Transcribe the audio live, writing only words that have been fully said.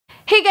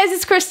Hey guys,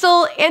 it's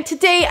Crystal, and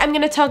today I'm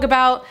going to talk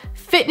about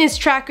fitness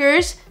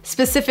trackers,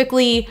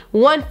 specifically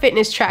one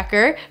fitness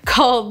tracker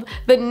called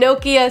the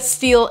Nokia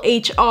Steel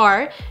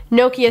HR.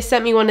 Nokia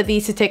sent me one of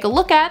these to take a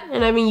look at,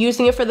 and I've been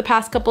using it for the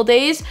past couple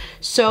days,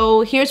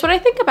 so here's what I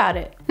think about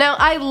it. Now,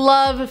 I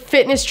love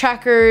fitness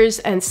trackers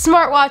and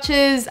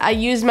smartwatches. I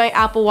use my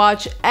Apple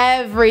Watch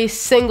every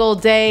single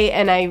day,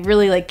 and I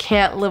really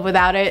can't live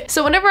without it.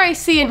 So whenever I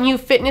see a new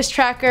fitness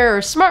tracker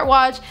or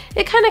smartwatch,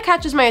 it kind of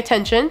catches my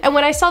attention. And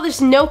when I saw this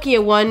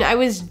Nokia one, I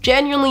was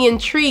genuinely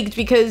intrigued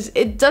because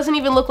it doesn't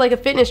even look like a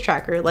fitness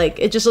tracker.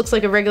 It just looks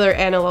like a regular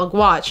analog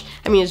watch.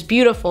 I mean, it's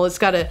beautiful. It's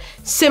got a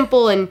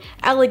simple and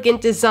elegant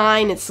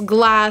design. It's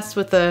glass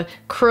with a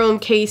chrome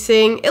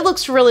casing. It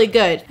looks really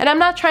good. And I'm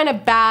not trying to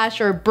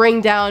bash or bring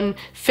down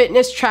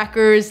fitness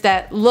trackers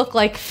that look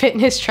like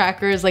fitness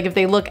trackers, like if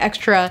they look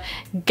extra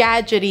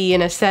gadgety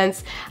in a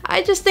sense.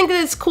 I just think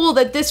that it's cool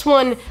that this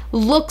one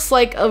looks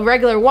like a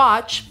regular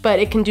watch, but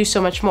it can do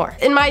so much more.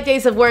 In my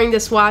days of wearing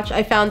this watch,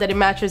 I found that it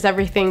matches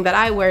everything that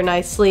I wear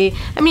nicely.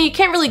 I mean, you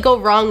can't really go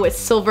wrong with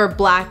silver,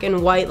 black,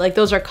 and white.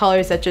 Those are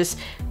colors that just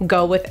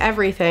go with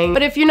everything.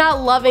 But if you're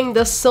not loving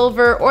the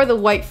silver or the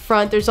white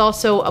front, there's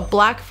also a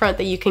black front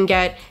that you can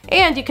get,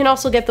 and you can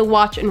also get the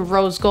watch in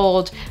rose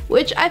gold,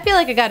 which I feel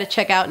like I gotta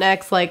check out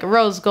next.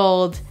 Rose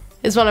gold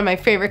is one of my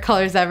favorite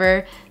colors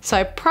ever, so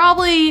I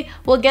probably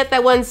will get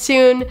that one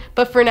soon,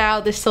 but for now,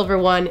 the silver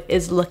one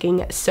is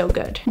looking so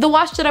good. The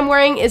watch that I'm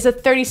wearing is a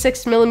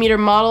 36mm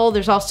model.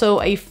 There's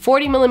also a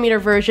 40mm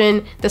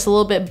version that's a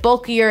little bit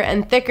bulkier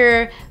and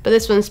thicker, but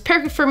this one's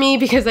perfect for me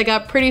because I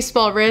got pretty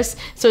small wrists,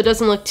 so it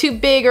doesn't look too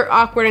big or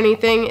awkward or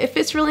anything. It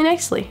fits really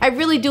nicely. I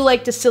really do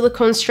like the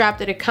silicone strap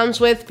that it comes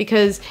with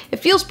because it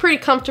feels pretty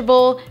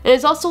comfortable, and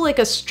it's also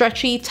a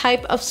stretchy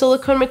type of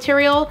silicone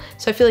material,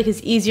 so I feel like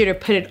it's easier to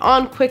put it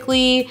on quickly,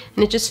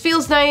 and it just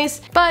feels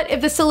nice. But if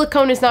the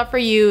silicone is not for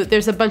you,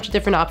 there's a bunch of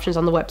different options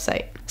on the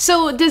website.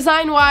 So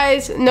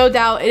design-wise, no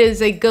doubt it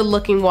is a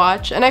good-looking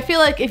watch, and I feel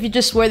like if you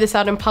just wear this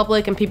out in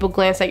public and people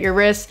glance at your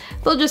wrist,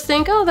 they'll just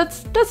think, oh,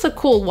 that's a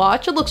cool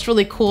watch, it looks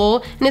really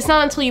cool, and it's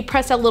not until you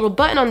press that little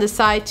button on the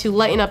side to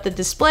lighten up the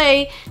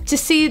display to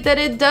see that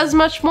it does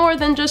much more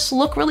than just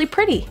look really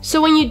pretty.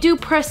 So when you do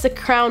press the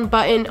crown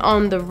button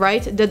on the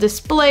right, the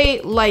display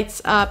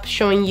lights up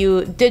showing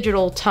you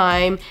digital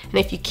time, and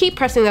if you keep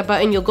pressing that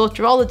button, you'll go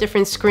through all the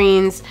different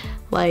screens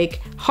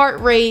like heart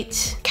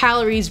rate,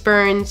 calories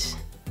burned,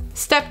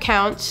 step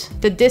count,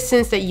 the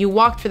distance that you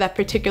walked for that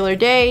particular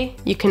day.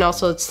 You can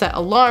also set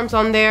alarms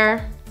on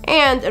there,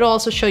 and it'll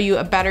also show you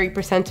a battery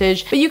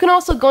percentage. But you can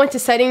also go into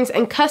settings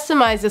and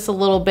customize this a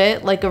little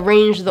bit,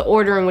 arrange the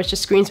order in which the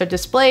screens are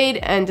displayed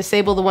and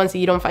disable the ones that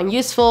you don't find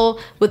useful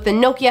with the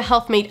Nokia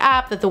HealthMate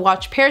app that the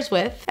watch pairs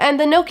with. And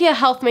the Nokia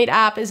HealthMate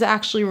app is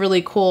actually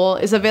really cool.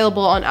 It's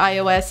available on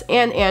iOS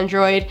and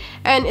Android,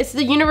 and it's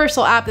the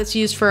universal app that's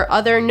used for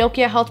other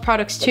Nokia health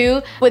products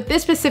too. With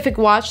this specific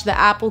watch, the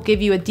app will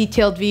give you a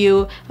detailed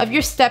view of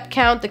your step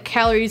count, the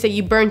calories that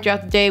you burned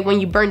throughout the day,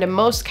 when you burned the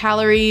most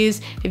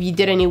calories, if you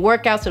did any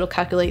workouts, it'll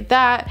calculate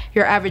that,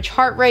 your average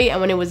heart rate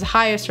and when it was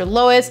highest or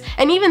lowest,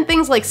 and even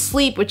things like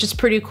sleep, which is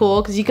pretty cool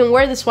because you can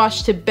wear this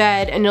watch to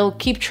bed and it'll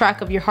keep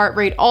track of your heart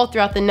rate all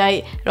throughout the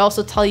night. It'll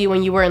also tell you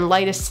when you were in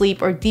lightest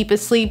sleep or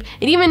deepest sleep.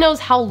 It even knows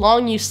how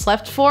long you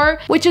slept for,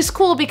 which is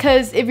cool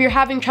because if you're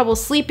having trouble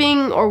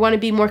sleeping or want to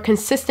be more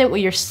consistent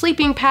with your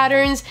sleeping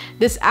patterns,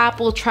 this app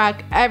will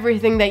track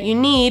everything that you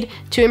need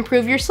to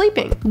improve your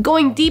sleeping.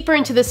 Going deeper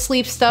into the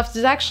sleep stuff,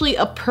 there's actually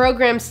a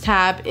programs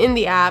tab in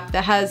the app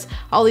that has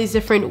all these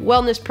different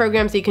wellness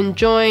programs that you can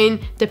join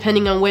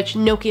depending on which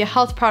Nokia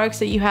health products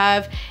that you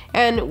have.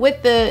 And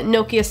with the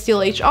Nokia Steel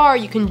HR,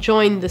 you can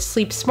join the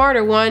Sleep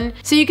Smarter one.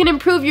 So you can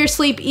improve your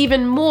sleep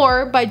even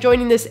more by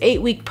joining this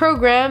 8-week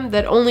program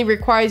that only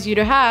requires you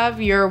to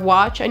have your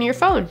watch and your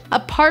phone.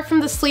 Apart from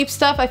the sleep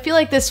stuff, I feel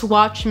like this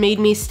watch made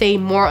me stay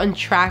more on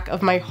track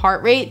of my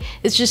heart rate.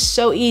 It's just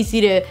so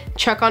easy to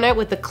check on it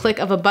with the click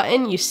of a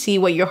button. You see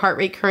what your heart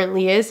rate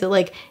currently is.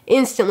 It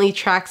instantly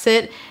tracks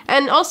it.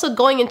 And also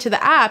going into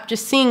the app,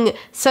 just seeing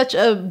such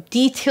a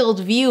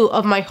detailed view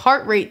of my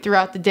heart rate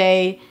throughout the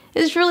day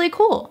is really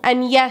cool.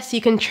 And yes,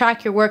 you can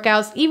track your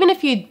workouts. Even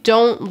if you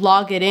don't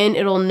log it in,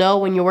 it'll know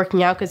when you're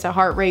working out because the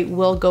heart rate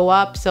will go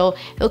up. So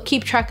it'll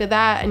keep track of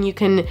that, and you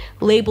can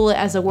label it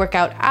as a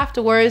workout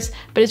afterwards.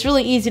 But it's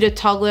really easy to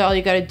toggle it. All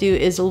you gotta do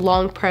is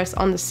long press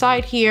on the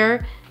side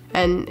here,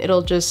 and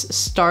it'll just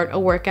start a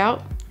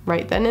workout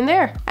right then and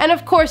there. And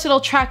of course, it'll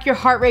track your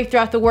heart rate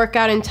throughout the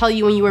workout and tell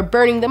you when you were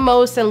burning the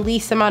most and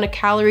least amount of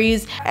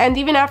calories. And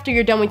even after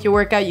you're done with your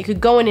workout, you could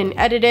go in and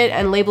edit it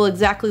and label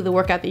exactly the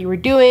workout that you were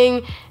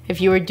doing. If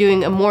you were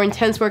doing a more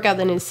intense workout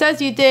than it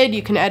says you did,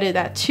 you can edit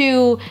that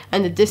too,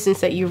 and the distance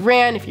that you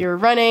ran if you were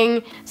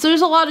running. So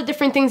there's a lot of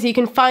different things that you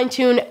can fine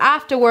tune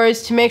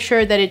afterwards to make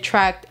sure that it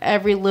tracked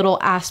every little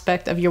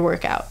aspect of your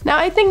workout. Now,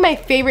 I think my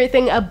favorite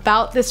thing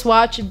about this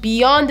watch,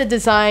 beyond the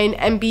design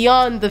and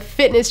beyond the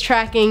fitness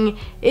tracking,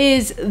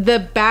 is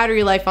the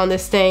battery life on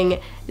this thing.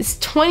 is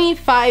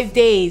 25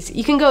 days.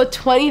 You can go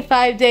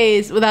 25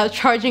 days without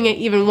charging it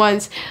even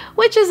once,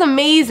 which is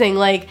amazing.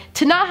 Like,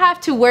 to not have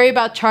to worry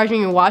about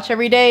charging your watch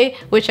every day,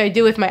 which I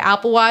do with my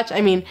Apple Watch.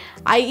 I mean,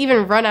 I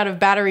even run out of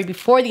battery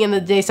before the end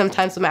of the day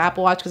sometimes with my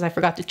Apple Watch because I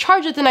forgot to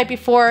charge it the night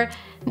before.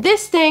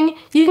 This thing,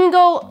 you can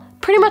go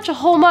pretty much a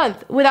whole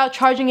month without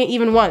charging it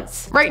even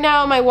once. Right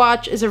now, my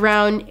watch is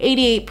around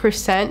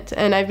 88%,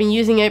 and I've been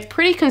using it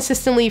pretty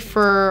consistently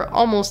for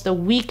almost a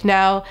week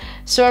now,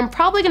 so I'm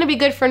probably gonna be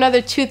good for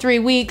another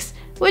 2-3 weeks,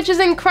 which is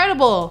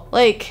incredible.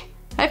 Like,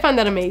 I find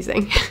that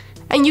amazing.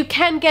 And you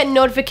can get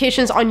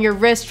notifications on your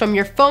wrist from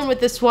your phone with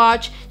this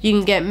watch. You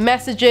can get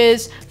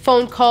messages,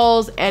 phone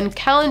calls, and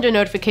calendar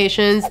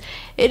notifications.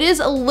 It is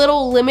a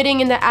little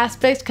limiting in that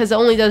aspect because it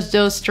only does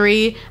those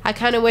 3. I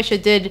kind of wish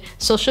it did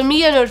social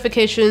media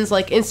notifications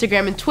like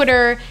Instagram and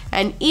Twitter,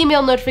 and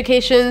email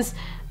notifications,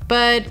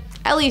 but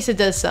at least it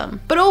does some.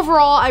 But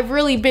overall, I've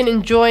really been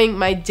enjoying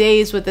my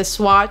days with this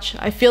watch.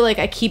 I feel like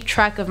I keep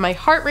track of my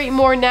heart rate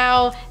more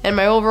now and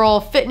my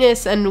overall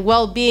fitness and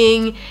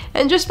well-being.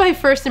 And just by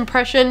first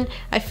impression,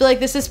 I feel like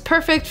this is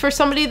perfect for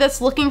somebody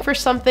that's looking for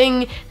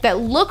something that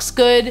looks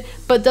good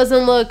but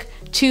doesn't look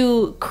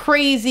too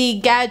crazy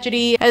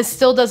gadgety and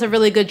still does a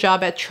really good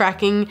job at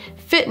tracking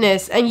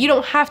fitness. And you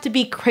don't have to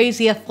be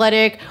crazy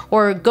athletic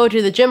or go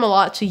to the gym a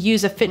lot to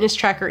use a fitness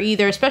tracker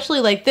either, especially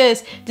like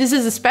this. This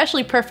is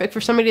especially perfect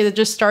for somebody that's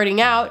just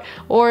starting out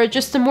or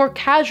just a more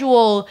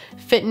casual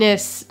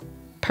fitness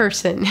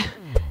person.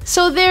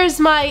 So there's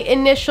my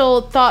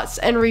initial thoughts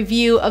and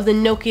review of the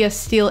Nokia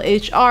Steel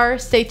HR.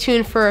 Stay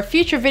tuned for a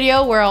future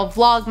video where I'll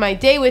vlog my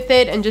day with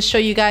it and just show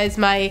you guys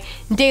my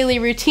daily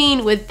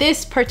routine with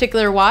this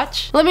particular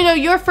watch. Let me know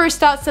your first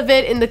thoughts of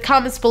it in the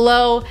comments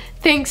below.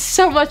 Thanks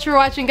so much for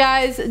watching,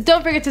 guys.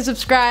 Don't forget to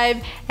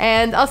subscribe,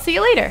 and I'll see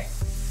you later.